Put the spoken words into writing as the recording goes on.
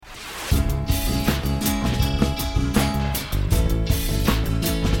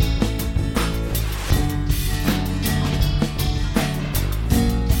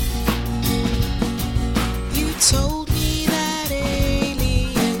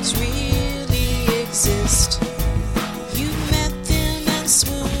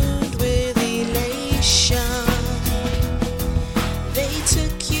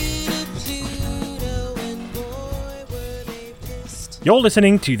You're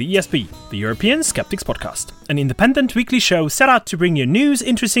listening to the ESP, the European Skeptics Podcast, an independent weekly show set out to bring you news,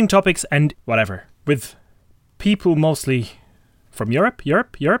 interesting topics, and whatever, with people mostly from Europe?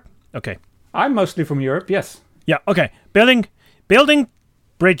 Okay. I'm mostly from Europe, yes. Yeah, okay. Building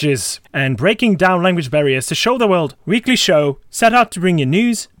bridges and breaking down language barriers to show the world. Weekly show set out to bring you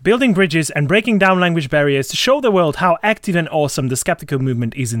news, building bridges, and breaking down language barriers to show the world how active and awesome the skeptical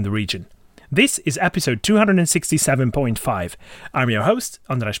movement is in the region. This is episode 267.5. I'm your host,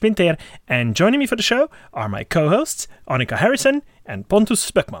 András Pintér, and joining me for the show are my co-hosts, Annika Harrison and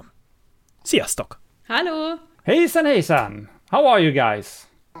Pontus Böckman. Sziasztok! Hello! Hejsan! How are you guys?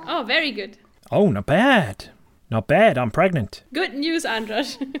 Oh, very good. Oh, not bad. Not bad, I'm pregnant. Good news,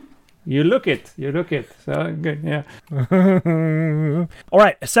 András. You look it. So good, yeah. All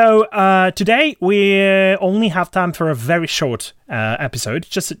right, so today we only have time for a very short episode,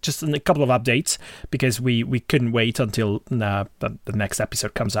 just a couple of updates, because we couldn't wait until the next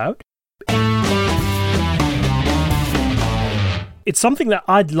episode comes out. It's something that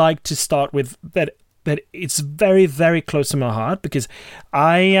I'd like to start with that it's very, very close to my heart, because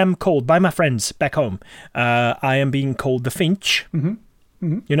I am called by my friends back home. I am being called the Finch. Mm-hmm.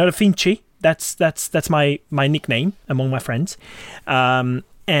 Mm-hmm. You know, the Finchy. That's my nickname among my friends. Now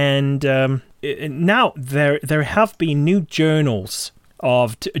there have been new journals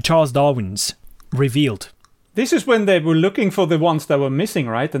of Charles Darwin's revealed. This is when they were looking for the ones that were missing,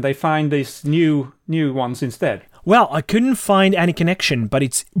 right? And they find these new ones instead. Well, I couldn't find any connection, but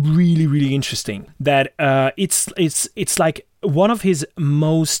it's really, really interesting that it's like one of his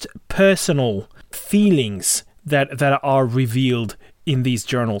most personal feelings that are revealed in these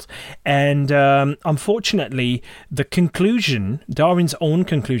journals. And unfortunately, Darwin's own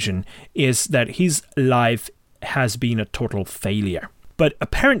conclusion, is that his life has been a total failure. But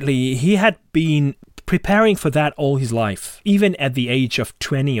apparently, he had been preparing for that all his life, even at the age of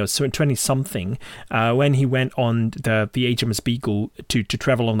 20 or 20-something, when he went on the HMS Beagle to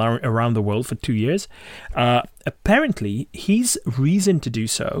travel around the world for 2 years. Apparently, his reason to do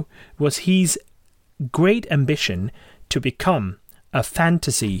so was his great ambition to become a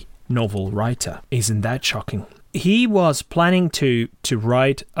fantasy novel writer. Isn't that shocking? He was planning to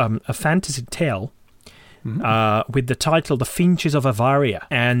write a fantasy tale with the title The Finches of Avaria.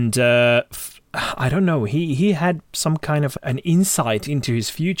 And I don't know, he had some kind of an insight into his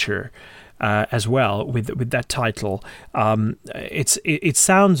future as well with that title. It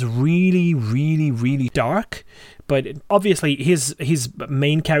sounds really, really, really dark, but obviously his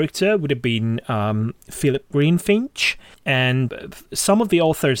main character would have been Philip Greenfinch, and some of the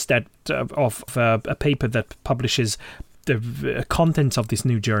authors that of a paper that publishes the contents of this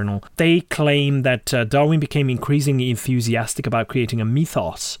new journal, they claim that Darwin became increasingly enthusiastic about creating a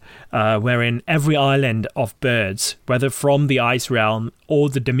mythos wherein every island of birds, whether from the ice realm or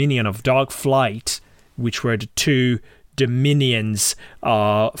the dominion of Dark Flight, which were the two dominions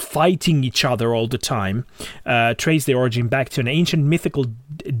fighting each other all the time, trace their origin back to an ancient mythical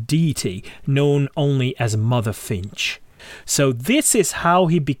deity known only as Mother Finch. So this is how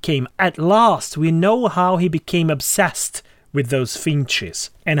he became, at last, we know how he became obsessed with those finches,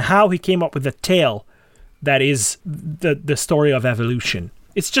 and how he came up with a tale that is the story of evolution.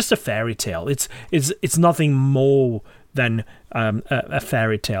 It's just a fairy tale. It's nothing more than a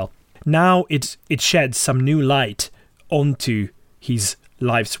fairy tale. Now it sheds some new light onto his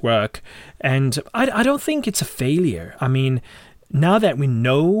life's work, and I don't think it's a failure. I mean, now that we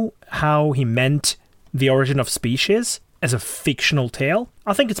know how he meant the origin of species as a fictional tale,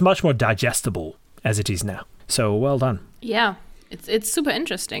 I think it's much more digestible as it is now. So well done. Yeah, it's super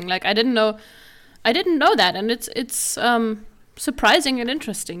interesting. Like I didn't know that, and it's surprising and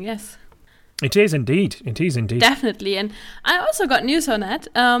interesting. Yes, it is indeed. Definitely. And I also got news on that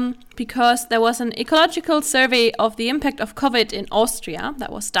because there was an ecological survey of the impact of COVID in Austria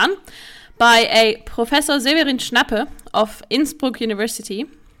that was done by a Professor Severin Schnappe of Innsbruck University,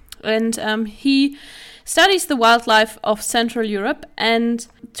 and he studies the wildlife of Central Europe, and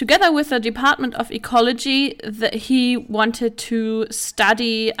together with the Department of Ecology, he wanted to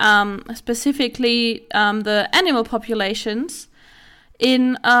study specifically the animal populations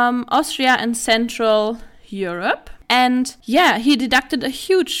in Austria and Central Europe. And yeah, he deducted a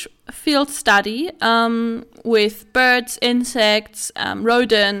huge field study with birds, insects,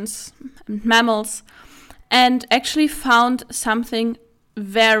 rodents, mammals, and actually found something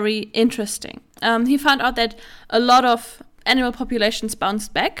very interesting. He found out that a lot of animal populations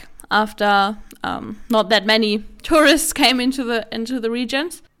bounced back after not that many tourists came into the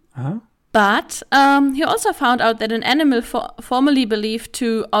regions. Uh-huh. But he also found out that an animal formerly believed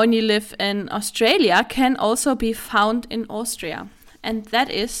to only live in Australia can also be found in Austria. and that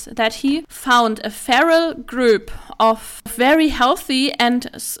is that he found a feral group of very healthy and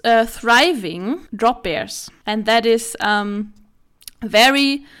thriving drop bears. And that is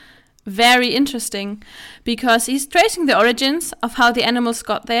very, very interesting, because he's tracing the origins of how the animals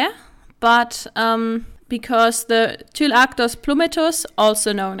got there, but because the Tylactos plumetus,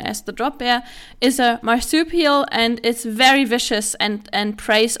 also known as the drop bear, is a marsupial and it's very vicious and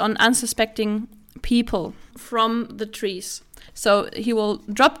preys on unsuspecting people from the trees. So he will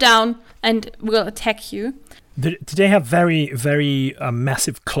drop down and will attack you. Do they have very, very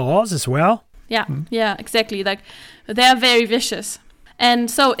massive claws as well? Yeah, yeah, exactly. Like, they're very vicious.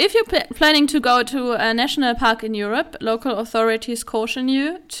 And so if you're planning to go to a national park in Europe, local authorities caution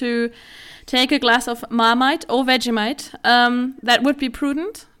you to take a glass of Marmite or Vegemite. That would be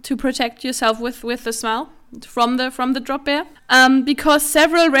prudent to protect yourself with the smell from the drop bear. Because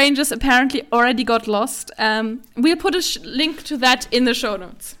several rangers apparently already got lost. We'll put a link to that in the show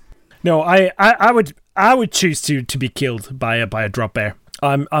notes. No, I would choose to be killed by a drop bear.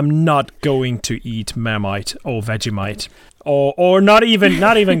 I'm not going to eat Marmite or Vegemite. Or not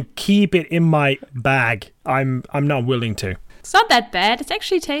even keep it in my bag. I'm not willing to. It's not that bad. It's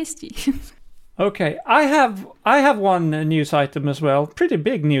actually tasty. Okay, I have one news item as well. Pretty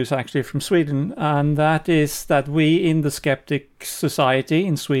big news actually from Sweden, and that is that we in the Skeptic Society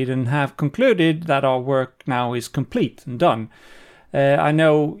in Sweden have concluded that our work now is complete and done. I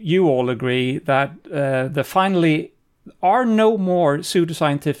know you all agree that there finally are no more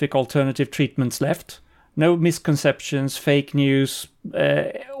pseudoscientific alternative treatments left. No misconceptions, fake news,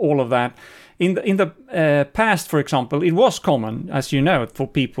 all of that. In the past, for example, it was common, as you know, for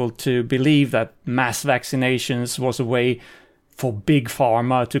people to believe that mass vaccinations was a way for big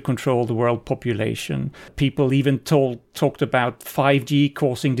pharma to control the world population. People even talked about 5G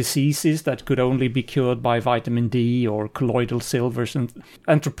causing diseases that could only be cured by vitamin D or colloidal silvers and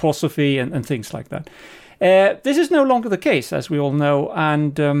anthroposophy and things like that. This is no longer the case, as we all know,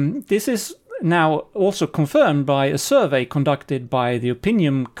 and this is now also confirmed by a survey conducted by the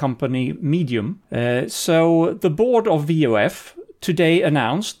opinion company Medium. So the board of VOF today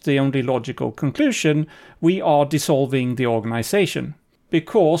announced the only logical conclusion: we are dissolving the organization.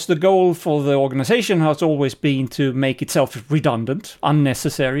 Because the goal for the organization has always been to make itself redundant,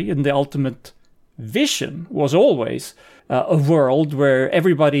 unnecessary, and the ultimate vision was always a world where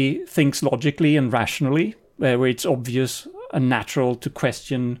everybody thinks logically and rationally, where it's obvious and natural to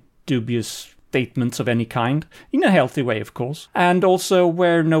question dubious statements of any kind, in a healthy way, of course, and also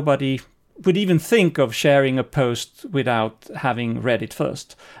where nobody would even think of sharing a post without having read it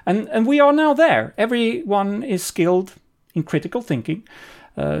first. And we are now there. Everyone is skilled in critical thinking.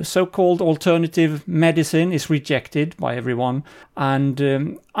 So-called alternative medicine is rejected by everyone,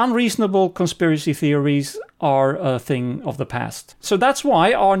 and unreasonable conspiracy theories are a thing of the past. So that's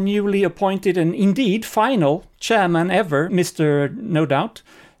why our newly appointed and indeed final chairman ever, Mr. No Doubt,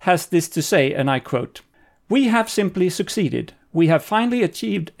 has this to say, and I quote, "We have simply succeeded. We have finally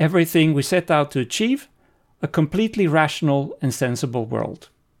achieved everything we set out to achieve, a completely rational and sensible world."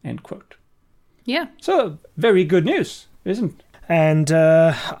 End quote. Yeah. So, very good news, isn't it? And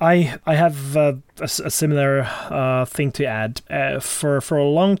I have a similar thing to add. For a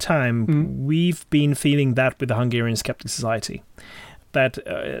long time, we've been feeling that with the Hungarian Skeptic Society, that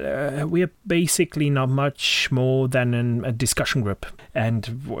we are basically not much more than a discussion group, and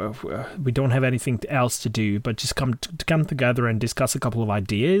we don't have anything else to do but just come together and discuss a couple of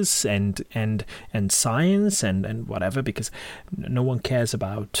ideas and science and whatever, because no one cares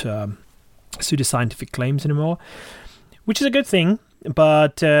about pseudoscientific claims anymore. Which is a good thing,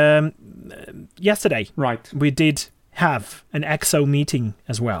 but yesterday we did have an EXO meeting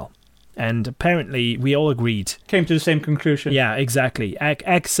as well, and apparently we all agreed. Came to the same conclusion. Yeah, exactly.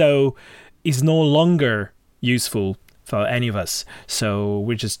 EXO is no longer useful for any of us, so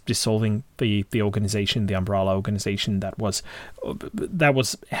we're just dissolving the organization, the umbrella organization that was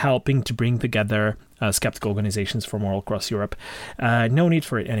helping to bring together skeptical organizations from all across Europe. No need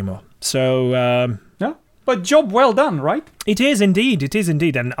for it anymore. So... yeah. But job well done, right? It is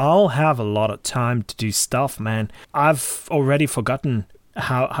indeed, and I'll have a lot of time to do stuff, man. I've already forgotten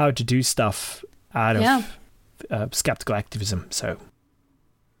how to do stuff out of skeptical activism, so.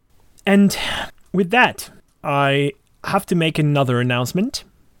 And with that, I have to make another announcement.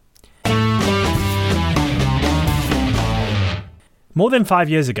 More than 5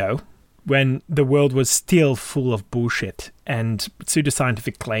 years ago, when the world was still full of bullshit and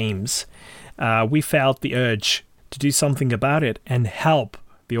pseudoscientific claims, we felt the urge to do something about it and help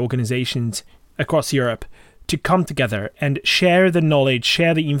the organizations across Europe to come together and share the knowledge,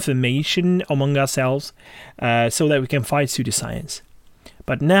 share the information among ourselves, so that we can fight pseudoscience.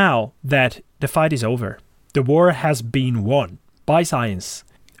 But now that the fight is over, the war has been won by science,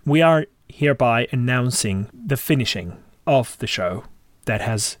 we are hereby announcing the finishing of the show that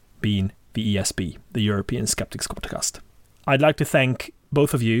has been the ESP, the European Skeptics Podcast. I'd like to thank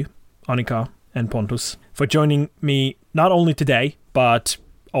both of you, Annika and Pontus, for joining me not only today, but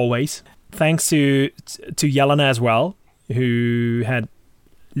always. Thanks to Jelena as well, who had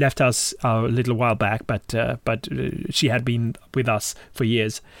left us a little while back, but she had been with us for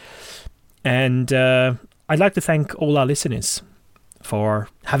years. And I'd like to thank all our listeners for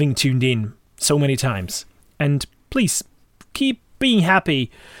having tuned in so many times. And please keep being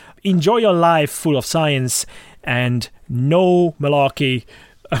happy. Enjoy your life full of science and no malarkey.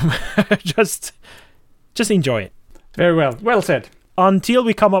 just enjoy it. Very well. Well said. Until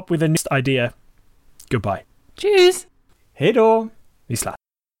we come up with a next idea, goodbye. Tschüss. Hej då. Isla.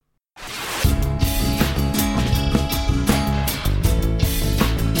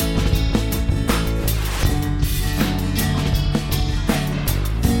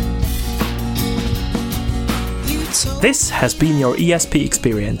 This has been your ESP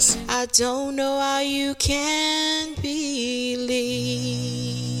experience. I don't know how you can believe.